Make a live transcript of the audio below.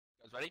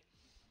Cameras ready?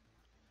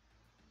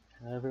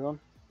 Hello everyone,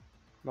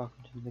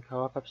 welcome to the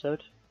co-op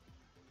episode.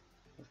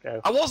 Let's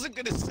go. I wasn't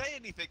going to say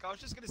anything, I was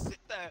just going to sit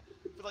there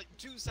for like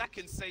 2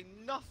 seconds, say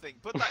nothing,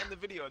 put that in the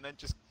video and then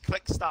just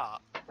click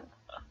start.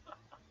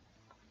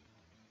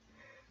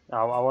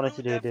 No, I wanted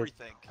to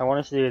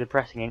do a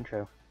depressing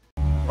intro.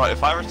 Right,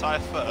 if I retire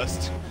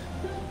first,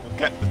 we'll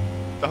get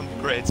the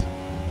grid.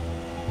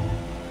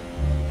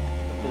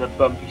 With a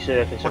bumpy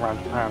surface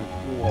around Japan.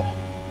 Whoa.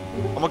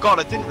 Oh my god,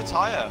 I didn't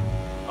retire!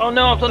 Oh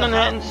no, I've done an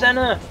hit in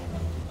center!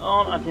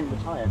 Oh, I didn't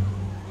retire. I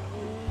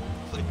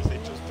thought you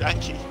said just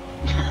janky.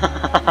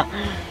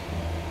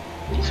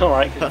 It's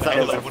alright, because I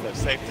wouldn't have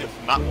saved it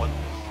from that one.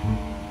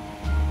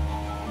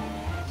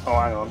 Oh,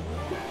 hang on.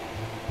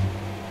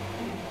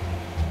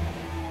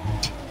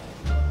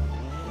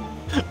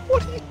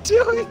 What are you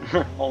doing?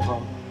 Hold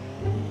on.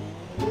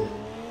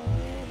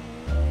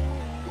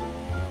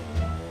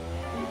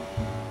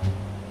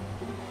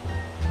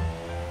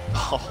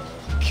 Oh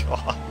my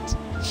god.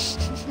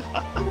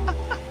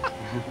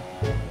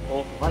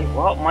 Oh, wait,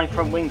 what? My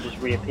front wing just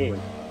reappeared.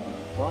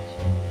 What?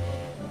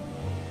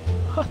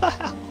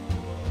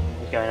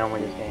 What's going on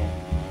with this game?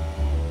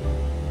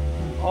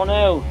 Oh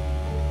no!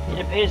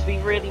 It appears to be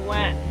really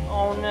wet!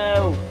 Oh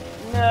no!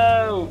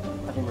 No!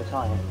 I didn't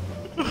retire.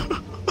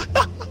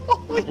 Oh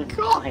my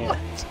god!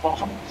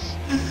 Oh.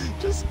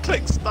 Just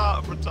click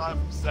start for time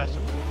from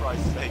session, for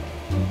Christ's sake.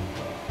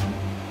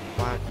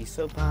 Wow, he's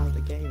so bad at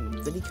the game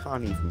that he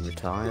can't even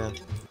retire.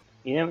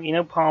 You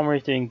know Palmer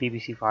is doing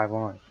BBC 5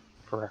 Live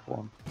for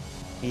F1.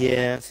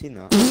 Yeah, I've seen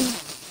that.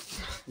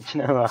 Did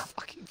you know that?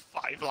 Fucking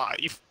 5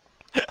 Live.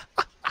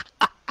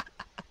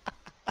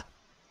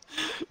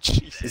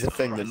 Jesus It's a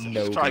thing that Christ,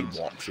 nobody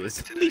watches.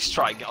 At least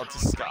try and get onto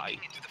Sky.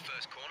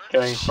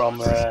 Going from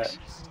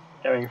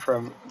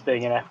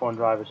being an F1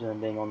 driver to then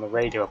being on the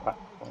radio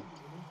platform.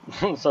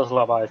 Says a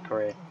lot about his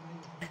career.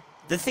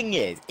 The thing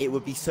is, it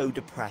would be so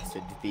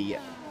depressing to be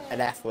an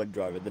F1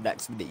 driver. The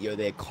next minute you're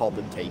there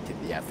commentating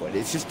the F1.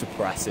 It's just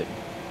depressing.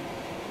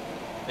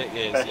 It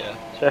is, yeah.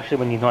 Especially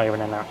when you've not even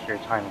announced your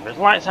timing. There's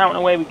lights out and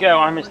away we go.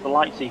 I missed the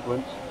light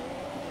sequence.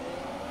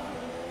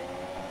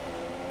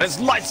 There's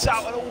lights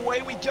out and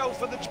away we go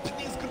for the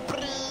Japanese Grand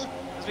Prix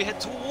as we head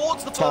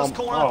towards the first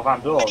corner. Oh,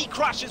 Van Dorn. Many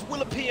crashes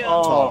will appear.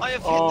 Oh, I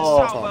have hit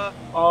the tower.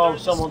 Oh,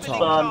 someone's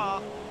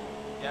done.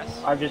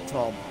 Yes. I just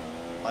Tom,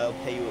 I'll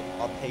pay you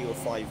a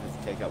 $5 if you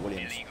take out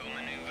Williams. Illegal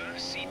maneuver,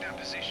 cede that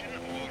position,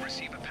 or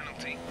receive a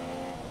penalty.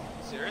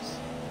 Serious?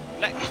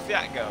 Let your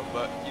Fiat go,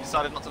 but you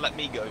decided not to let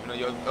me go, even though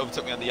you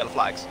overtook me on the yellow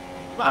flags.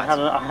 I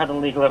had a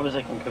legal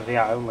opposition because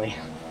the only.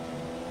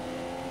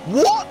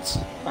 What?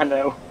 I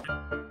know.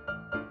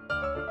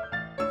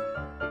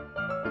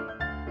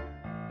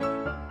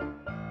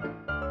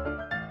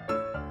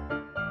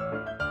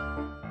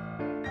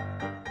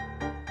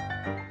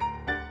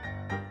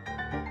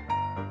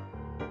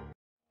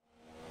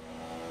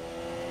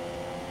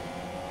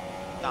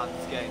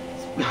 Dance game.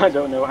 I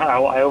don't know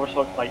how. I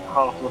overtook like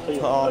half the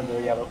field under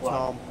the yellow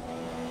flag.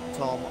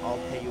 Tom, I'll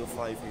pay you a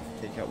 $5 if you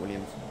take out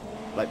Williams.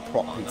 Like,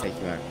 properly take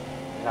him out.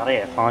 Is that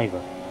it? $5?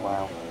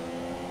 Wow.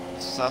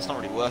 So that's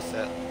not really worth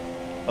it.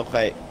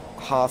 Okay,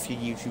 half your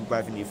YouTube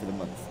revenue for the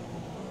month.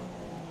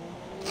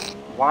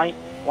 Why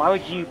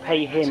would you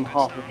pay him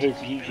half of his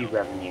YouTube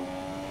revenue?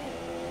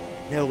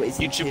 No, it's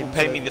YouTube will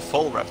pay me the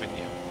full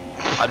revenue.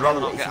 I'd rather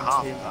not get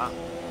half of that.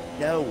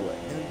 No,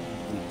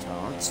 you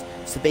retards.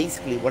 So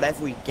basically,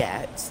 whatever he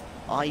gets,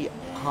 I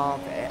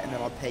halve it, and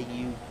then I'll pay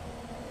you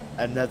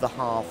another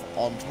half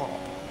on top.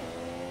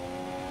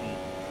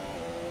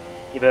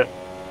 Yeah, but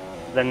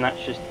then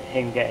that's just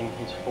him getting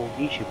his full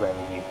YouTube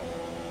revenue.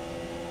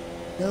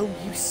 No,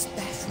 you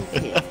special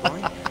kid,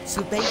 right?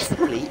 So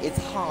basically, it's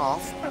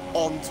half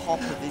on top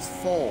of his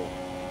full.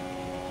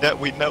 Yeah,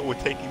 we know we're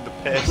taking the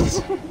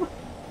piss.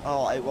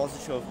 Oh, I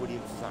wasn't sure if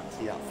Williams was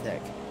actually that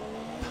thick.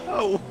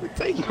 No, we're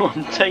taking.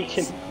 I'm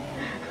taking.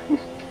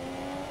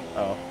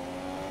 Oh.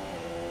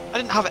 I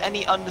didn't have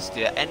any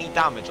understeer, any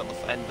damage on the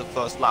end of the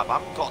first lap. I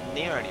haven't gotten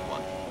near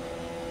anyone.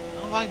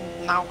 How have I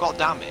now got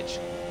damage?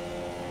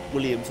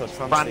 Williams, I'll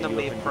transfer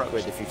Randomly you 100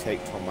 approached. quid if you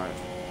take Tom out.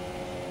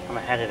 I'm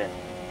ahead of him.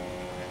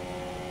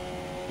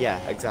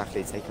 Yeah,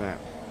 exactly, take him out.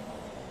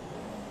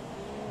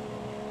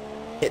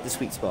 Hit the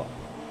sweet spot.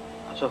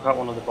 I took out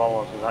one of the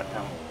balls. Does that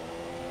count?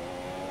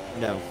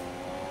 No.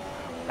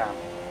 Damn.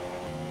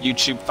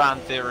 YouTube fan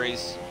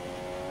theories.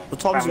 Well,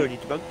 Tom's already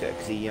debunked it,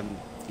 because he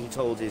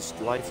told his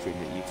live stream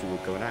that YouTube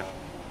were going out.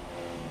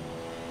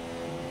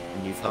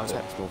 And you've had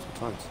text multiple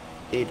times.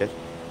 Yeah, he did.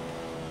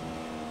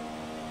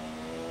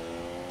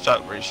 Shut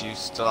up, Rich, you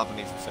still haven't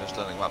even finished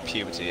learning about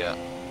puberty yet.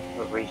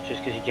 But Reese,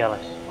 just because you're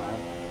jealous. Wow.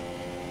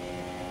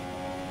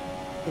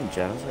 I'm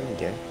jealous, I don't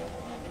get it.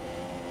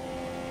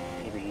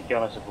 Yeah, but you're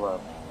jealous of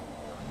love.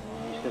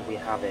 Just because we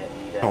have it,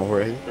 you don't. Oh,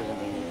 really? Doesn't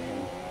mean you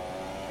can.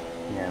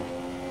 You know.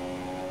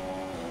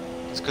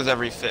 It's because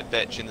every fit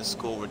bitch in the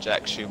school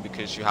rejects you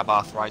because you have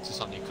arthritis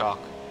on your cock.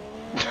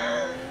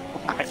 Oh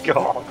my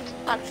god.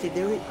 Actually,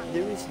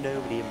 there is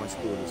nobody in my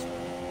school that's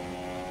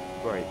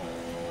great.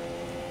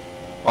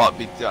 Well,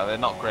 they're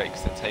not great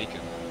because they're taken.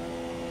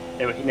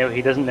 No,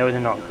 he doesn't know they're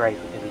not great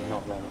because he's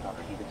not learned about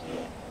puberty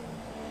yet.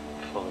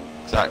 Fully.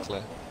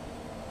 Exactly.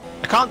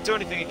 I can't do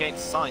anything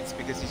against Science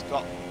because he's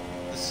got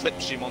the slip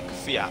shim on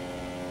Kafia.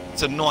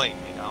 It's annoying,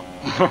 you know.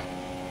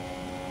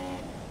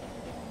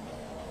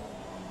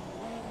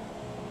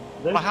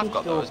 What I have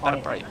got though is better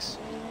brakes.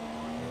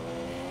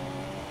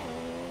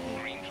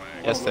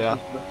 Yes, they are.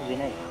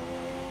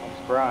 I'm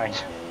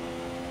surprised.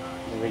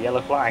 There's a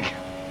yellow flag.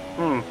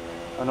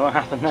 I know what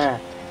happened there.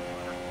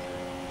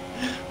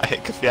 I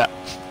hit Kafia.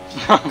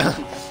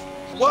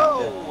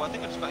 Whoa! I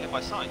think I just got hit by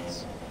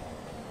Science.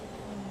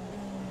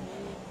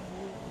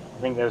 I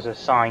think those are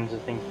signs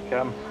of things to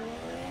come.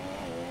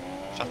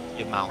 Shut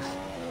your mouth.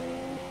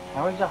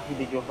 How exactly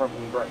did your front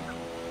wing break?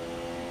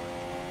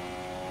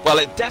 Well,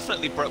 it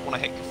definitely broke when I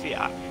hit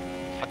Kafia.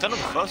 I don't know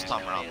the first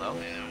time around though.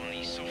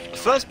 The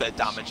first bit of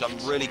damage I'm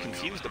really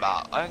confused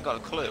about. I ain't got a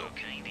clue.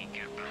 Okay, the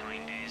gap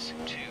behind is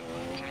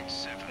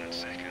 2.7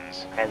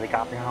 seconds. Okay, the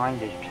gap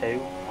behind is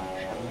 2.7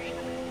 seconds.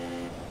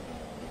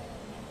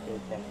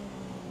 Okay.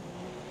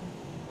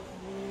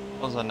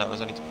 What was I know? I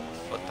was only to put my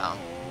foot down.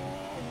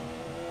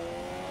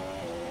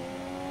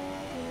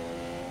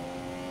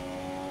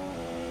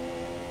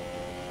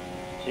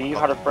 So you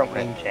had a front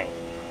wing change,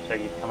 so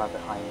you've come up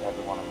behind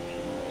everyone on the machine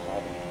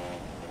ahead,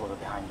 or they're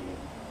behind you.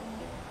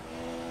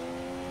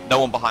 No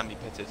one behind me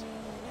pitted.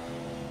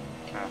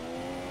 No.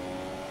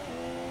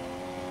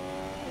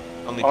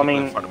 Only Well, people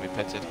in front of me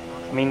pitted.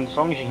 I mean, as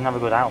long as you can have a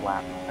good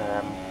outlap,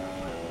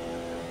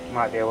 you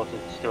might be able to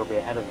still be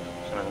ahead of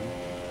some of them.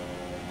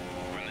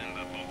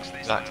 Remember, box this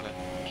Exactly. lap.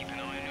 Keep an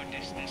eye on your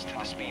distance to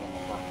the speed.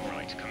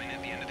 Right, come in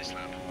at the end of this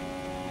lap.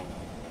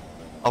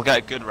 I'll get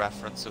a good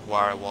reference of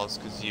where I was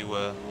because you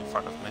were in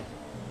front of me.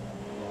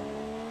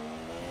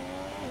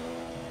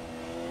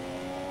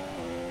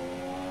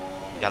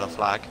 Yellow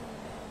flag.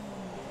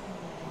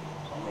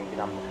 So maybe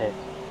down the pit.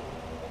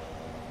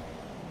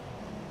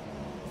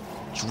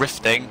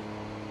 Drifting.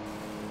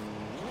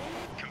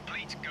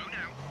 Complete, go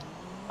now.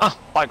 Ah,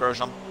 bye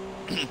Grosjean.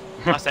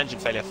 Nice engine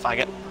failure,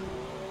 faggot.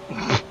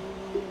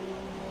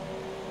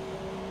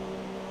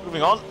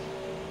 Moving on.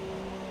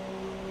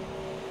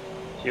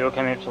 So you're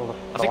coming up to the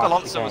I think last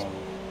Alonso was game.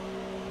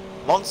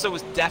 Alonso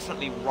was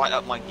definitely right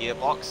up my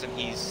gearbox, and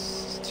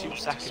he's 2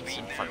 seconds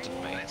in front of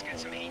me Let's get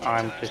some heat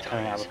I'm into those just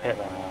coming out of the tyres.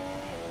 pit right now.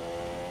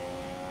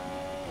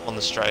 on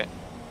the straight.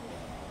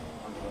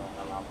 I'm doing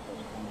a lap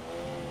first.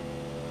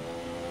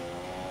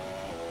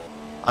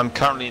 I'm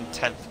currently in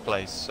 10th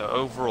place, so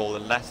overall,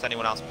 unless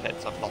anyone else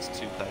pits, I've lost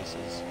 2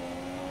 places.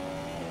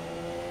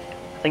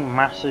 I think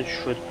Massa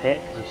should pit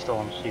because he's still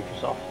on super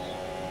softs.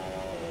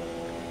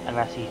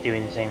 Unless he's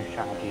doing the same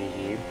strategy as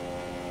you.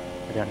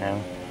 I don't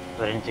know.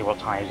 Because I didn't see what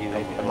tyres he was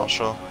able to I'm put not on.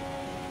 sure.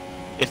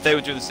 If they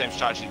were doing the same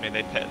strategy as me,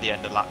 they'd pit at the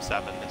end of lap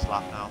 7 this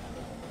lap now.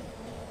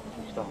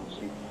 He's still on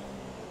super.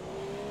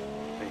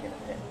 So he's going to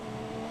pit.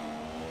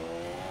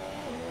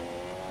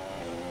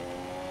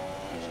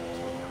 Because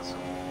he's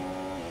in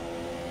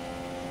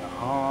the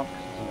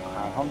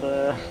Crown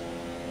Honda.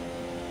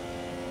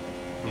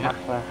 Yeah.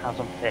 Massa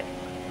hasn't pit.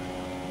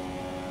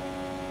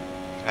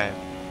 Okay.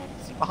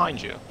 Is he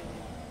behind you? In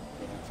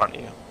front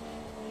of you?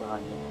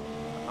 Behind him.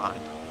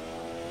 Behind.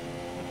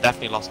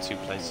 Definitely lost 2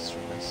 places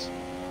from this.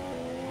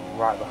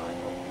 Right behind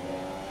him.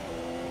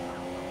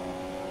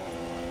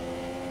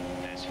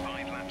 There's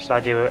 5 laps. So I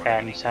do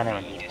left. Senna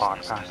and just park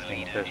Distance past to the in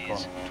the leader first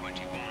is corner.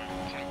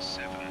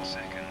 21.7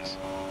 seconds.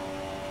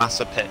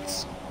 Massa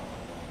pits.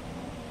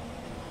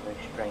 Very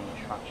strange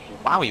strategy.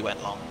 Wow, he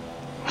went long.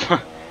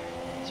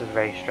 It's a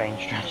very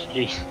strange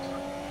strategy.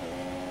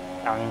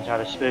 Down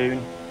inside a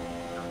spoon.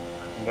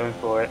 I'm going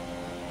for it.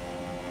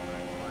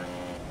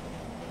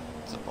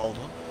 It's a bold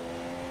one.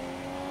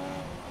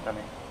 Done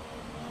it.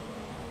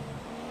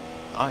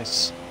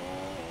 Nice.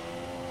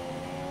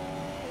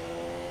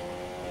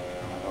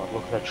 Oh my god,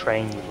 look at the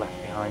train you've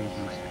left behind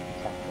in the second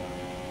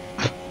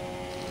sector.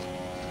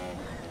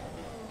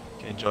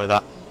 Can enjoy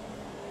that.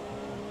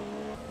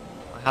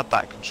 I had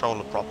that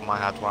controller problem I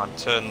had where I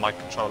turned my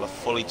controller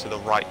fully to the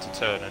right to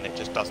turn and it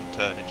just doesn't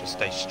turn, it just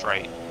stays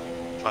straight.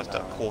 Tries to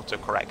quarter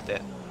correct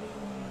it.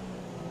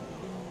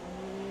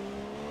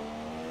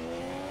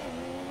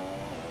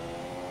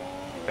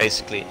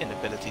 Basically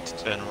inability to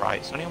turn right.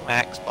 It's only on my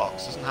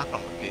Xbox, doesn't happen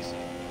on my PC.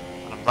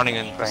 And I'm running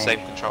in the Strange.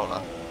 same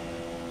controller.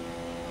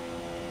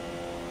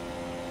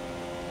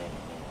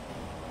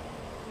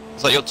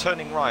 It's like you're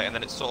turning right and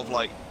then it's sort of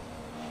like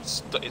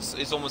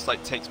it's almost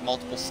like takes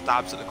multiple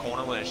stabs at the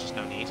corner when there's just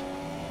no need.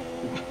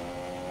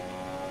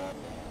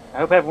 I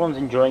hope everyone's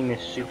enjoying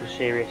this super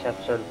serious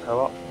episode of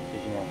Co-op,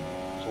 because, you know,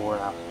 it's all we're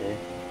allowed to do.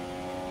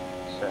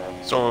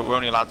 So we're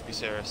only allowed to be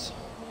serious.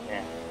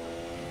 Yeah.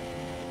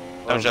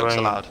 No We're jokes enjoying-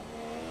 allowed.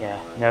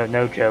 Yeah,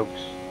 no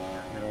jokes.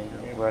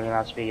 We're only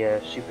allowed to be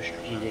super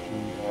strategic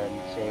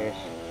and serious.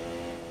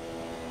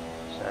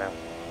 So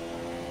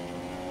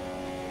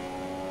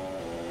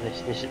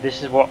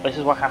this is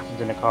what happens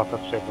in a Co-op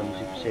episode when you're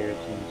super serious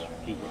and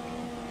strategic.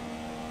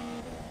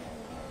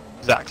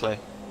 Exactly.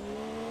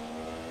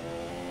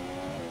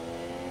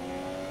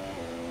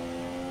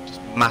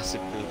 Just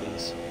massive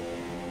boobies.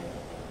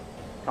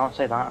 can't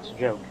say that. It's a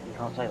joke. You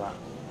can't say that.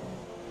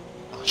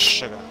 Oh,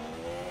 sugar.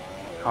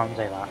 You can't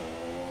say that.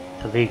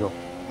 It's illegal.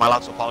 Am I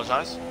allowed to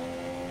apologise?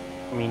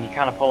 I mean, you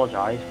can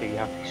apologise, but you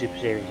have to be super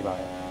serious about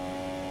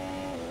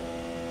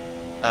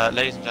it.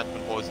 Ladies and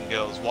gentlemen, boys and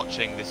girls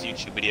watching this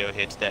YouTube video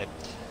here today,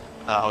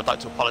 I would like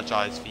to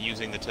apologise for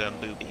using the term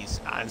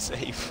boobies as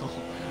a form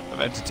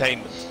of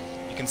entertainment.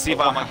 You can see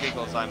by my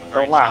giggles I'm a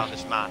very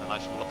childish man, and I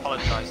shall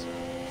apologise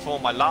for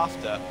my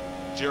laughter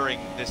during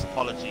this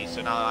apology.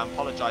 So now I'm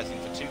apologising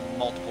for two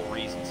multiple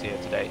reasons here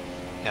today,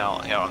 here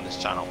on this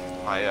channel.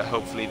 I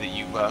hopefully that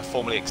you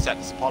formally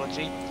accept this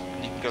apology,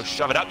 and you can go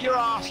shove it up your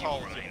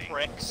asshole, you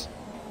pricks.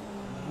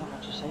 I'm not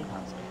allowed to say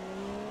that.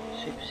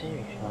 Super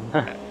serious,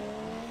 man.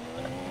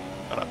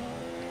 Shut up.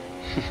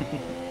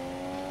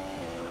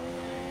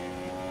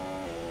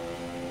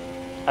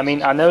 I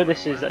mean, I know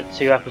this is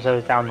 2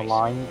 episodes down the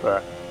line,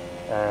 but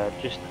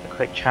just a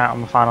quick chat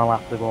on the final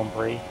lap of the Grand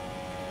Prix.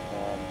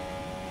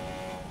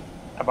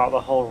 About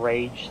the whole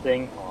rage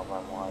thing. Oh,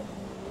 I'm wide.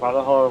 About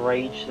the whole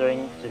rage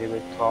thing to do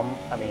with Tom.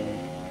 I mean,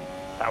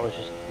 that was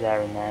just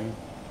there and then.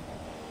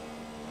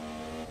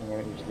 You know,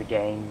 it was the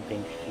game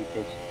being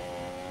stupid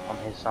on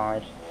his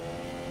side.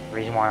 The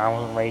reason why I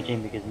wasn't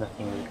raging because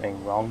nothing was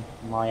going wrong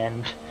on my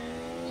end,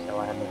 so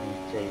I had nothing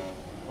to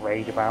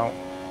rage about,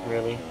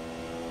 really.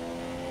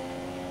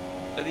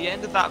 At the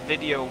end of that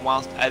video,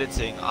 whilst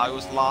editing, I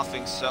was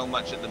laughing so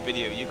much at the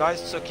video. You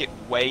guys took it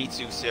way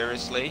too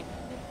seriously.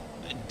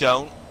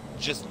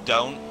 Just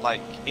don't.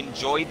 Like,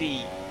 enjoy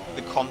the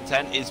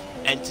content is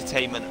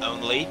entertainment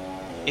only.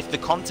 If the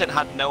content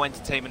had no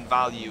entertainment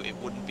value, it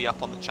wouldn't be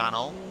up on the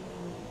channel.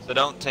 So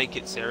don't take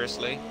it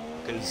seriously,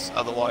 because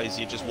otherwise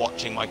you're just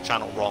watching my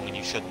channel wrong and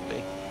you shouldn't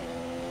be.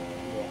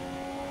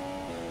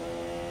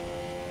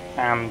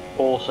 Yeah. And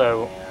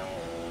also,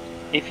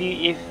 if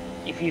you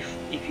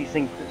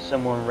think that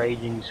someone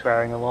raging,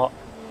 swearing a lot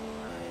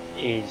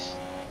is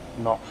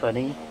not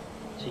funny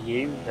to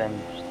you,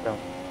 then just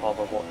don't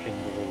bother watching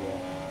the video.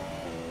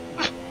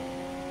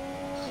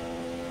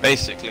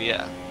 Basically,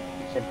 yeah.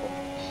 Simple.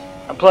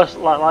 And plus,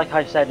 like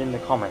I said in the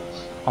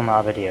comments on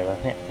that video, I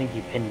think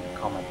you pinned the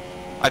comment.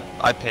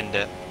 I pinned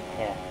it.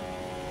 Yeah.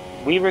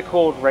 We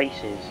record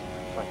races,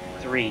 like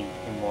 3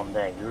 in one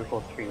day. We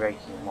record 3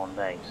 races in one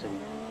day, so we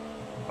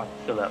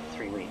fill up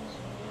 3 weeks.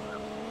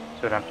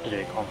 So we don't have to do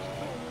it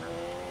constantly.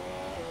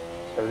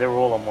 So they were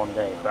all on one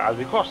day. But as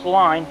we cross the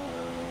line,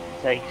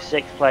 take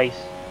 6th place,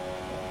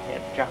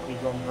 get the Japanese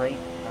Grand Prix,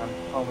 and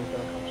Tom is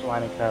going to cross the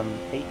line and come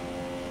 8th.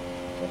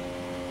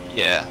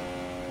 Yeah.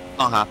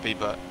 Not happy,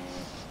 but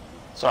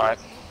it's alright.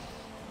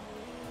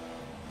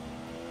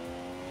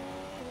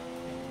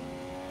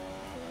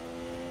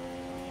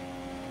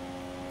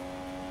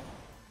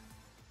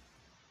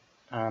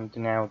 And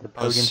now the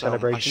podium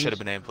celebrations. I should have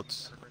been able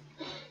to.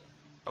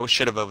 I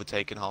should have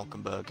overtaken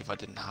Hulkenberg if I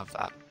didn't have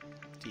that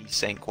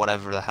desync,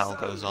 whatever the hell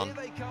goes on.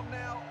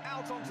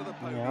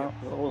 Yeah,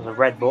 oh, there's a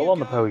Red Bull on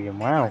the podium.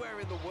 Wow.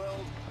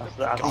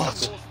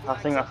 I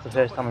think that's the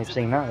first time we've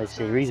seen that this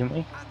series, isn't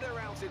we?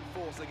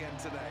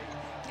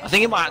 I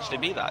think it might actually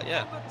be that,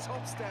 yeah.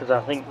 Because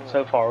I think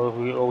so far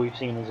all we've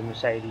seen is a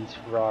Mercedes,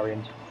 Ferrari,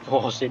 and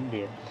Force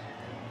India.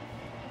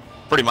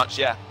 Pretty much,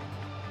 yeah.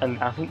 And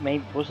I think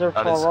maybe was there a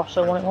Toro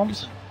Rosso on it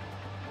once?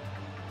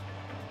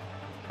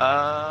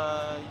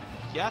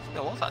 Yeah, I think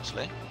there was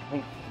actually. I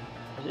think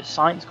was it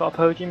Sainz got a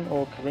podium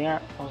or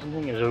Kvyat or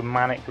something? It was a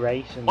manic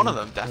race. And one of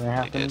them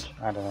definitely did.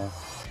 I don't know.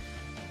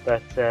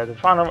 But the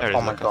final.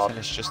 Oh my god! I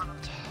finished just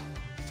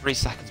 3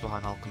 seconds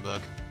behind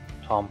Hulkenberg.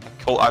 Tom.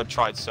 Cool. I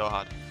tried so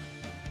hard.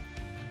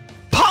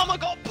 Palmer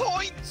got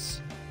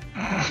points.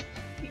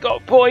 He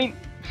got a point.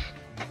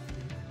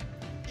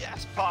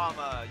 Yes,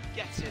 Palmer,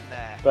 get in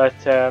there. But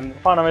the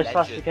final race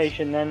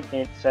classification then,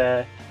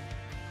 it's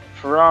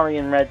Ferrari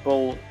and Red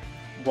Bull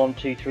 1,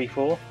 2, 3,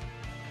 4.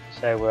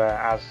 So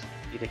as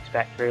you'd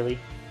expect, really.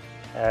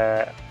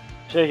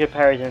 Sergio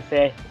Perez in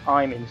 5th,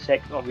 I'm in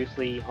 6th,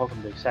 obviously.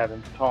 Hulkenberg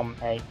 7th, Tom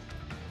 8th.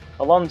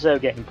 Alonso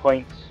getting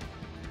points.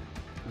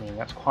 I mean,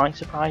 that's quite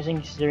surprising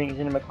considering he's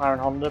in a McLaren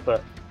Honda,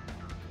 but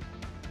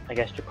I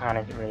guess Japan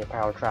isn't really a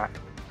power track.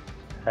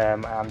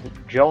 And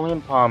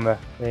Jolyon Palmer,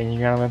 ladies and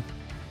gentlemen.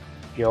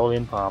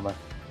 Jolyon Palmer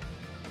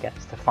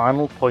gets the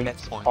final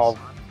points of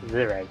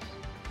the race.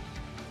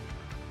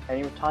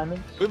 Any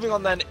retirements? Moving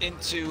on then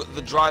into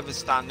the driver's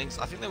standings.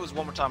 I think there was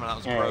one retirement, that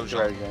was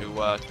Grosjean, who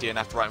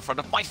DNF'd right in front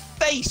of my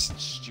face,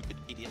 stupid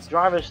idiot.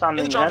 Driver's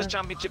standings. In the Drivers'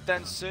 Championship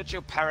then,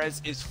 Sergio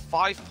Perez is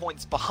 5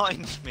 points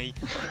behind me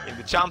in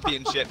the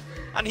championship,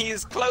 and he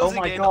is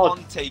closing in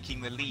on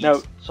taking the lead.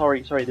 No,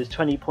 sorry, there's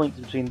 20 points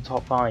between the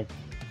top 5.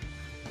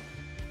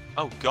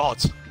 Oh god,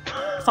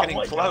 it's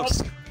getting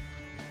close.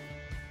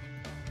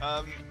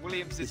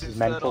 Williams is in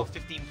third,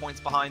 15 points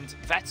behind.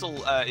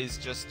 Vettel is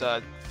just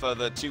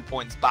further 2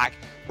 points back.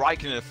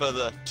 Raikkonen a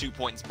further 2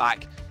 points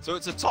back. So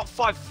it's a top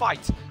 5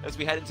 fight as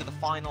we head into the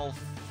final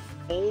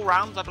 4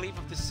 rounds, I believe,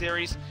 of this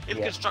series. In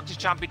the Constructors'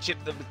 Championship,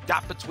 the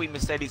gap between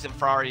Mercedes and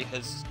Ferrari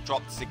has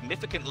dropped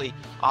significantly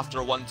after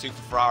a 1-2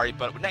 for Ferrari.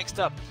 But next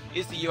up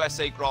is the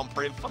USA Grand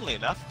Prix. And funnily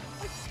enough,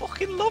 I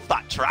fucking love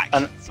that track.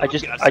 And So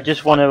I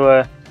just want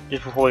to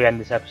just before we end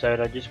this episode,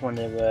 I just want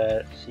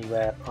to see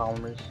where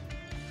Palmer is.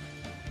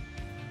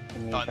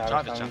 In the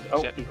Drivers' oh,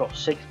 Championship. he's got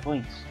 6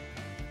 points.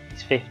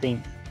 He's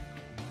 15th.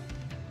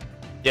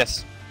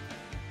 Yes.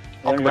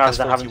 The only drivers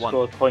that haven't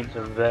scored points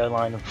are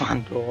Verline and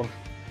Van Dorn.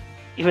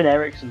 Even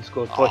Ericsson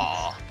scored points.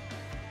 Aww.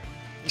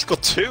 He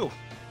scored 2.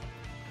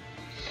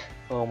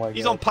 Oh my god.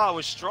 He's on par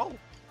with Stroll.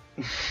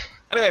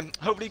 Anyway,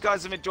 hopefully you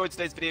guys have enjoyed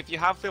today's video. If you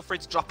have, feel free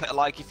to drop it a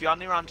like. If you are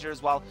new around here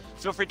as well,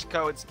 feel free to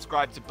go and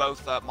subscribe to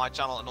both my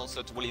channel and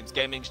also to Williams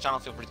Gaming's channel.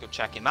 Feel free to go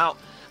check him out.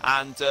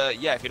 And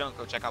yeah, if you don't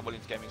go check out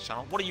Williams Gaming's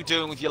channel, what are you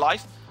doing with your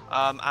life?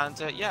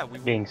 Yeah, we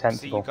will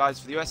see you guys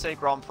for the USA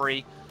Grand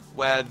Prix,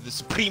 where the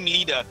Supreme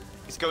Leader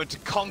is going to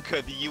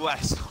conquer the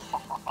US.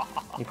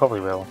 He probably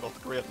will. North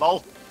Korea,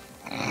 lol.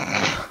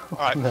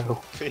 Alright,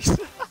 No. peace.